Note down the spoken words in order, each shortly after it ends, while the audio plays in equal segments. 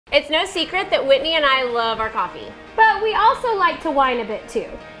It's no secret that Whitney and I love our coffee. But we also like to whine a bit too.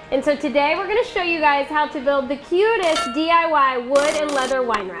 And so today we're gonna show you guys how to build the cutest DIY wood and leather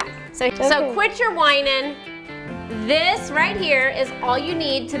wine rack. So quit your whining. This right here is all you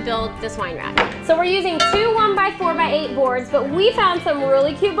need to build this wine rack. So we're using two 1x4x8 boards, but we found some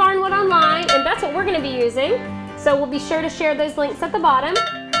really cute barnwood online, and that's what we're gonna be using. So we'll be sure to share those links at the bottom.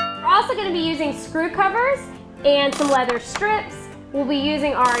 We're also gonna be using screw covers and some leather strips. We'll be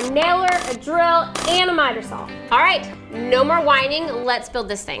using our nailer, a drill, and a miter saw. All right, no more whining, let's build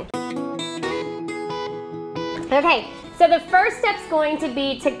this thing. Okay, so the first step's going to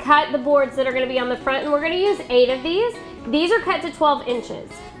be to cut the boards that are gonna be on the front, and we're gonna use 8 of these. These are cut to 12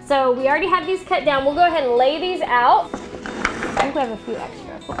 inches. So we already have these cut down. We'll go ahead and lay these out. I think we have a few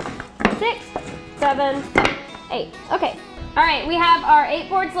extra. 6, 7, 8, okay. All right, we have our 8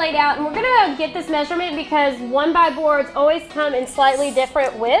 boards laid out, and we're gonna get this measurement because 1x boards always come in slightly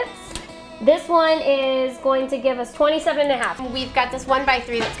different widths. This one is going to give us 27.5. We've got this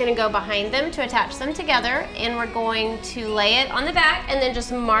 1x3 that's gonna go behind them to attach them together, and we're going to lay it on the back and then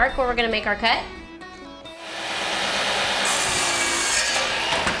just mark where we're gonna make our cut.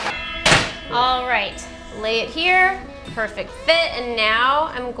 All right, lay it here, perfect fit, and now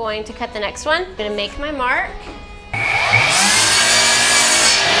I'm going to cut the next one. I'm gonna make my mark.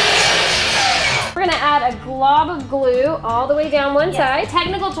 We're gonna add a glob of glue all the way down one side. The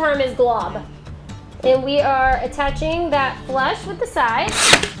technical term is glob. And we are attaching that flush with the side.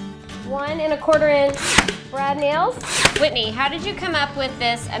 1 1/4 inch brad nails. Whitney, how did you come up with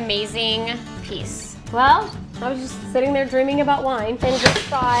this amazing piece? Well, I was just sitting there dreaming about wine and just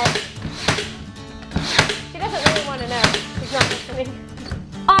thought, she doesn't really want to know. She's not listening.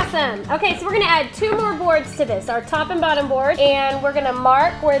 Awesome. Okay, so we're gonna add 2 more boards to this, our top and bottom board, and we're gonna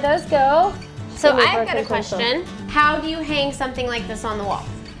mark where those go. So I've got a question. How do you hang something like this on the wall?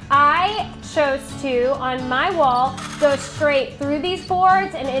 I chose to, on my wall, go straight through these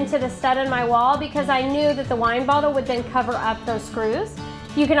boards and into the stud in my wall because I knew that the wine bottle would then cover up those screws.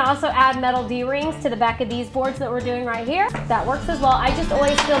 You can also add metal D-rings to the back of these boards that we're doing right here. That works as well. I just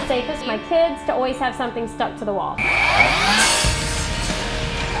always feel safest for my kids to always have something stuck to the wall.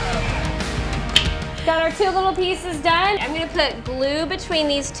 Got our 2 little pieces done. I'm gonna put glue between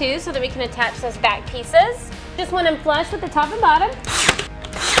these 2 so that we can attach those back pieces. Just want them flush with the top and bottom.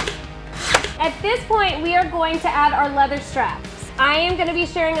 At this point, we are going to add our leather straps. I am gonna be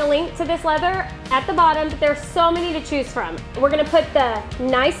sharing a link to this leather at the bottom, but there's so many to choose from. We're gonna put the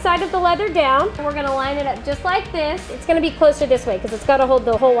nice side of the leather down, and we're gonna line it up just like this. It's gonna be closer this way because it's gotta hold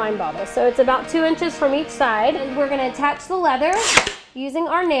the whole wine bottle. So it's about 2 inches from each side. And we're gonna attach the leather using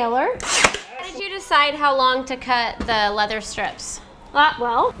our nailer. How did you decide how long to cut the leather strips?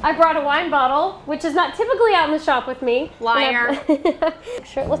 Well, I brought a wine bottle, which is not typically out in the shop with me. Liar.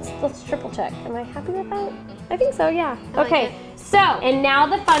 Sure, let's triple check. Am I happy with that? I think so, yeah. I okay, like so, and now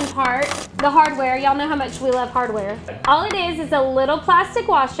the fun part, the hardware. Y'all know how much we love hardware. All it is a little plastic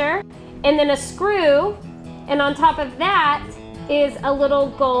washer, and then a screw, and on top of that is a little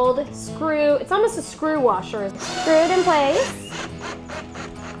gold screw. It's almost a screw washer. Screwed in place.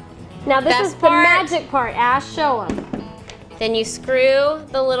 Now this is the magic part. Ash, show them. Then you screw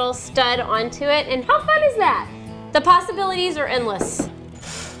the little stud onto it, and how fun is that? The possibilities are endless.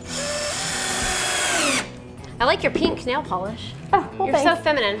 I like your pink nail polish. Oh, well, you're thanks. so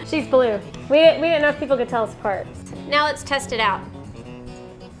feminine. She's blue. We didn't know if people could tell us apart. Now let's test it out.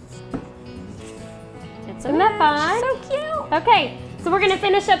 Isn't that fun? So cute. Okay, so we're gonna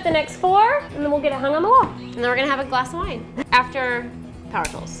finish up the next 4, and then we'll get it hung on the wall. And then we're gonna have a glass of wine after Power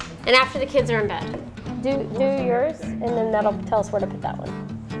Tools. And after the kids are in bed. Do yours, and then that'll tell us where to put that one.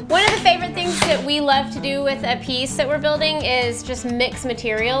 One of the favorite things that we love to do with a piece that we're building is just mix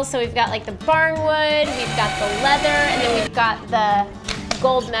materials. So we've got like the barnwood, we've got the leather, and then we've got the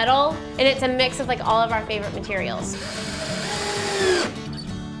gold metal. And it's a mix of like all of our favorite materials.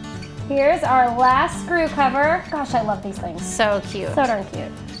 Here's our last screw cover. Gosh, I love these things. So cute. So darn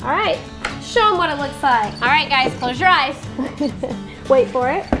cute. All right, show them what it looks like. All right, guys, close your eyes. Wait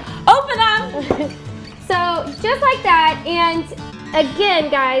for it. Open them. So just like that, and again,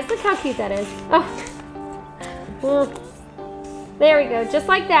 guys, look how cute that is. Oh, there we go, just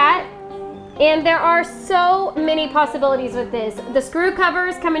like that. And there are so many possibilities with this. The screw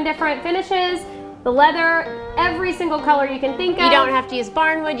covers come in different finishes. The leather, every single color you can think of. You don't have to use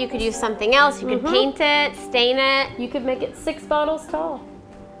barnwood. You could use something else. You could paint it, stain it. You could make it 6 bottles tall.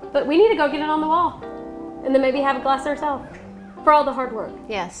 But we need to go get it on the wall, and then maybe have a glass ourselves for all the hard work.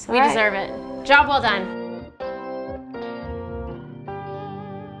 Yes, we deserve it. Job well done.